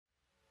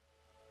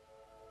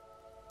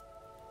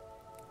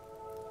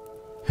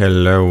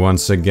Hello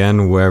once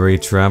again, wary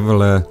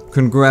traveler.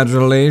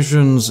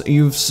 Congratulations,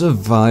 you've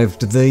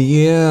survived the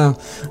year,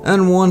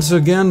 and once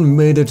again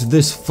made it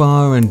this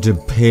far into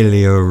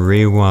Paleo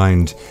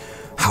Rewind.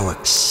 How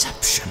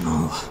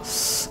exceptional.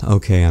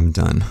 Okay, I'm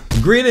done.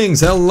 Greetings,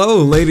 hello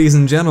ladies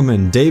and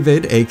gentlemen,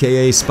 David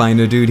aka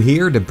SpinoDude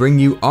here to bring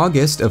you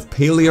August of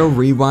Paleo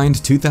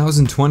Rewind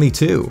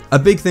 2022. A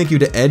big thank you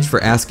to Edge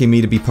for asking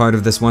me to be part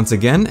of this once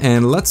again,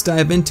 and let's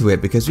dive into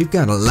it because we've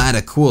got a lot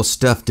of cool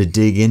stuff to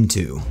dig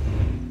into.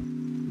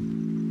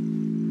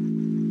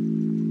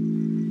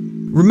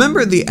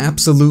 Remember the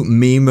absolute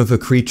meme of a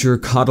creature,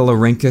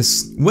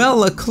 Cotyloranchus?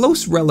 Well, a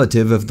close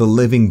relative of the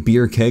living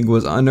beer keg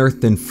was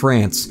unearthed in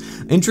France,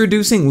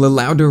 introducing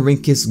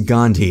LOWLAND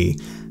gandhi.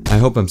 I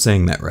hope I'm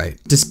saying that right.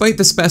 Despite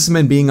the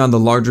specimen being on the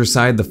larger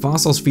side, the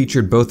fossils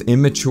featured both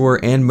immature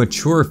and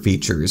mature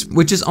features,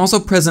 which is also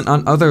present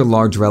on other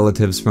large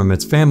relatives from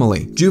its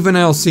family.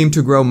 Juveniles seem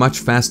to grow much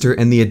faster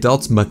and the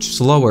adults much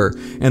slower,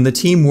 and the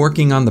team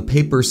working on the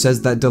paper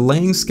says that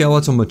delaying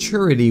skeletal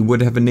maturity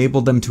would have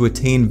enabled them to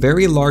attain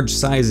very large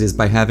sizes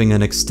by having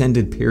an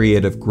extended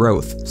period of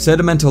growth.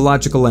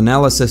 Sedimentological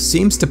analysis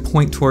seems to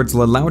point towards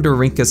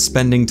LOWLAND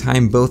spending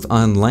time both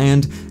on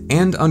land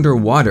and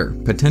underwater,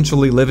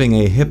 potentially living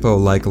a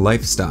hippo-like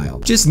lifestyle.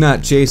 Just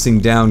not chasing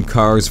down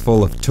cars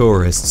full of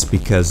tourists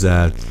because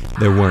there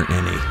weren't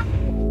any.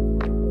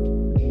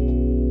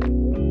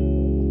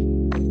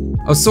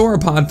 A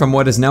sauropod from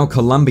what is now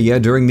Colombia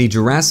during the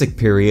Jurassic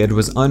period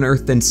was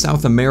unearthed in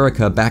South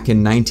America back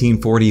in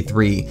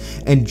 1943,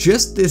 and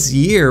just this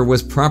year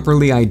was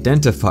properly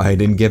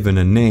identified and given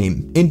a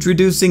name.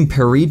 Introducing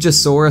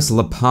Prehistoric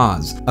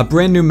lapaz, a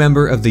brand new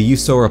member of the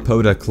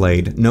Sauropoda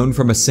clade, known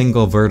from a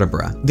single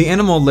vertebra. The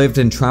animal lived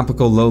in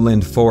tropical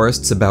lowland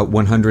forests about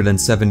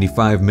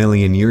 175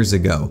 million years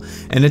ago,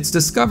 and its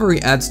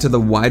discovery adds to the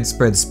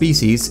widespread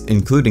species,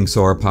 including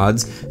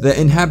sauropods, that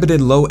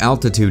inhabited low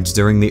altitudes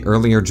during the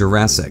earlier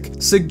Jurassic,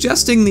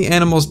 suggesting the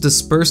animals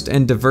dispersed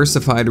and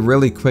diversified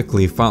really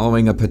quickly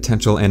following a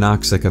potential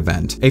anoxic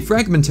event. A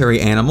fragmentary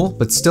animal,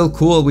 but still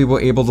cool we were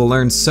able to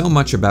learn so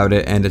much about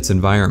it and its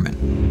environment.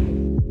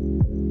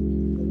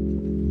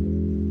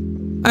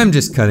 I'm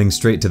just cutting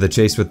straight to the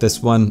chase with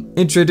this one.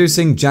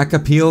 Introducing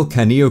Jacapil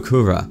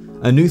caniocura,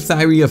 a new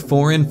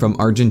thyreophoran from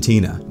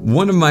Argentina.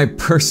 One of my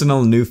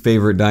personal new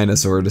favorite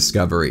dinosaur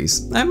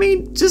discoveries. I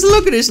mean, just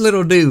look at this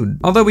little dude.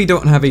 Although we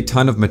don't have a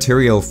ton of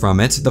material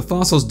from it, the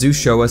fossils do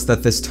show us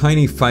that this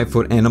tiny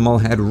 5-foot animal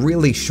had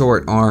really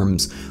short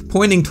arms,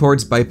 pointing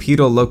towards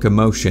bipedal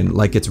locomotion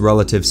like its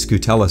relative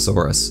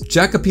Scutellosaurus.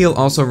 Jacapil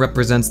also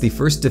represents the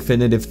first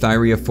definitive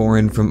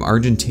thyreophoran from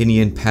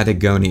Argentinian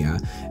Patagonia,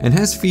 and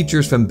has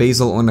features from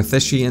basal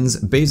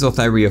ornithischians, basal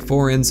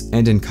thyreophorans,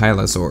 and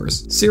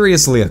ankylosaurs.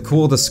 Seriously a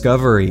cool discovery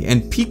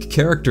and peak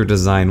character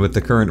design with the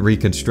current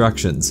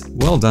reconstructions.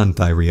 Well done,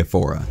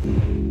 Thyreophora.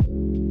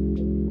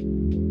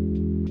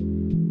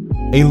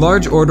 A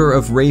large order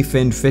of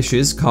ray-finned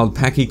fishes called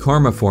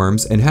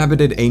pachycarmiforms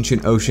inhabited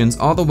ancient oceans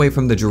all the way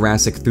from the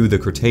Jurassic through the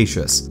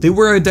Cretaceous. They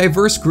were a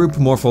diverse group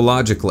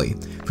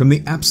morphologically, from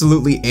the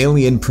absolutely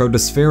alien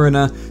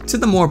Protospherina to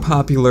the more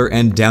popular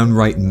and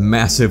downright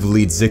massive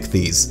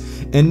Leadsichthys.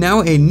 And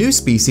now a new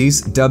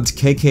species, dubbed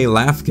KK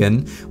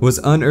lafkin, was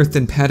unearthed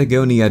in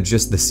Patagonia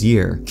just this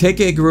year.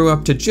 KK grew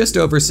up to just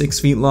over 6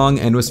 feet long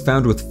and was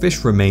found with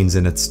fish remains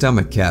in its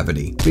stomach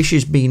cavity.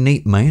 Fishes be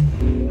neat, man.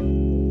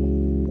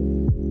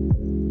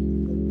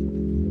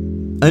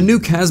 A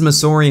new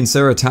Chasmosaurian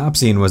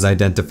ceratopsian was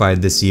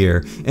identified this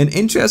year, and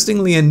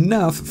interestingly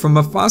enough, from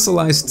a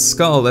fossilized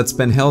skull that's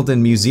been held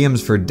in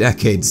museums for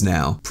decades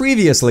now.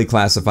 Previously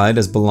classified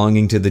as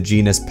belonging to the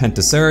genus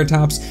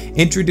PENTACERATOPS,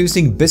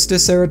 introducing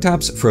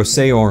Bistaceratops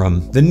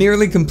froseorum. The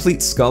nearly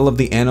complete skull of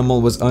the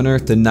animal was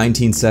unearthed in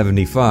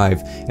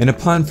 1975, and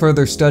upon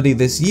further study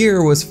this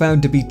year was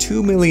found to be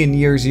 2 million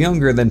years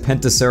younger than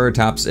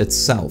Pentaceratops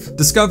itself.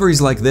 Discoveries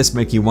like this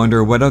make you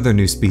wonder what other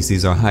new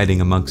species are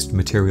hiding amongst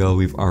material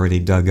we've already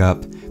dug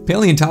up.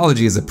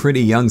 Paleontology is a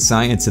pretty young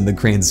science in the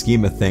grand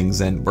scheme of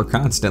things, and we're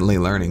constantly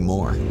learning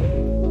more.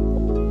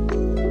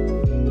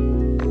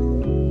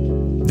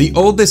 The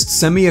oldest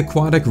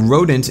semi-aquatic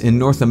rodent in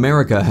North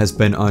America has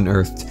been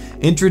unearthed,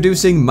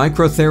 introducing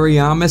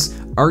Microtheriamus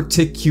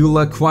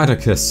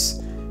articulaquaticus.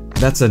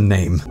 That's a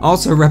name.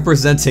 Also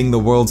representing the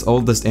world's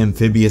oldest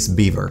amphibious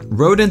beaver.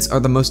 Rodents are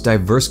the most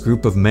diverse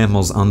group of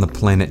mammals on the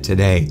planet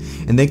today,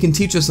 and they can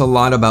teach us a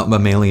lot about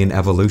mammalian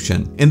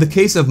evolution. In the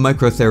case of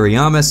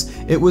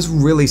Microtheriamus, it was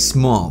really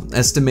small,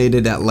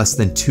 estimated at less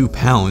than 2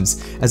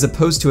 pounds, as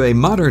opposed to a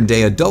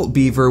modern-day adult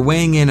beaver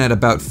weighing in at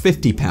about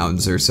 50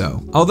 pounds or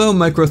so. Although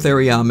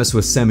Microtheriamus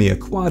was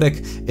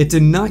semi-aquatic, it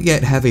did not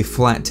yet have a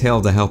flat tail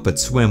to help it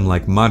swim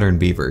like modern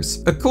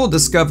beavers. A cool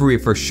discovery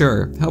for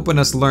sure, helping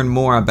us learn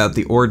more about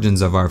the origins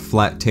of our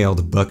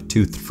flat-tailed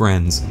buck-toothed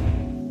friends.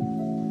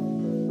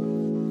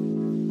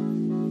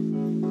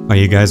 Are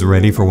you guys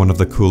ready for one of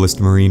the coolest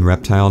marine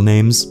reptile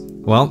names?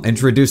 Well,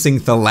 introducing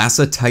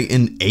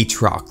Thalassatitan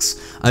atrox,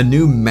 a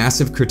new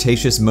massive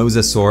Cretaceous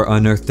mosasaur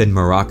unearthed in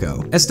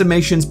Morocco.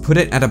 Estimations put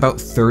it at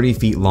about 30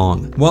 feet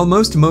long. While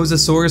most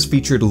mosasaurs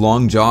featured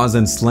long jaws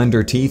and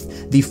slender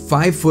teeth, the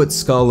 5-foot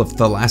skull of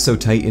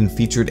Thalassotitan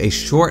featured a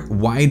short,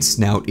 wide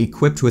snout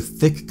equipped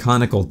with thick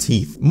conical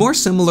teeth, more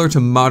similar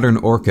to modern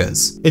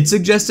orcas. It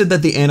suggested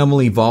that the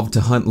animal evolved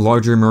to hunt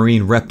larger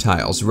marine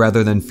reptiles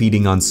rather than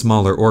feeding on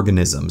smaller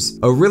organisms.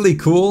 A really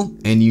cool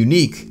and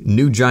unique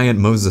new giant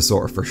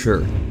mosasaur for sure.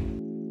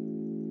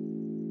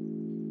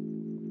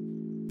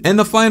 And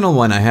the final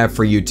one I have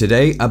for you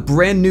today, a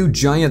brand new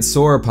giant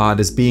sauropod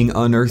is being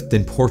unearthed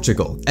in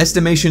Portugal.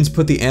 Estimations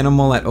put the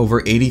animal at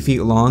over 80 feet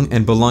long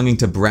and belonging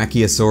to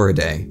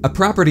Brachiosauridae. A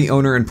property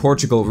owner in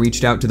Portugal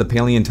reached out to the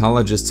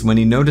paleontologists when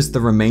he noticed the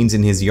remains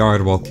in his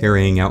yard while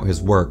carrying out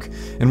his work.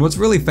 And what's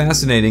really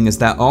fascinating is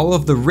that all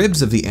of the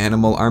ribs of the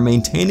animal are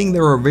maintaining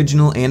their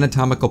original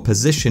anatomical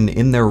position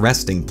in their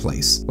resting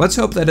place. Let's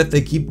hope that if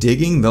they keep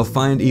digging, they'll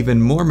find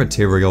even more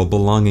material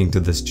belonging to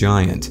this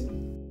giant.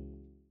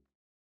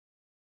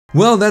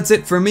 Well, that's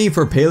it for me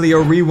for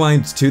Paleo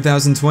Rewind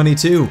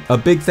 2022. A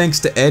big thanks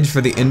to Edge for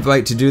the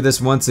invite to do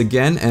this once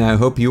again, and I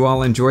hope you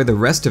all enjoy the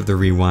rest of the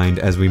Rewind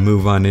as we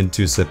move on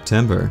into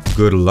September.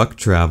 Good luck,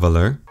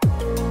 traveler.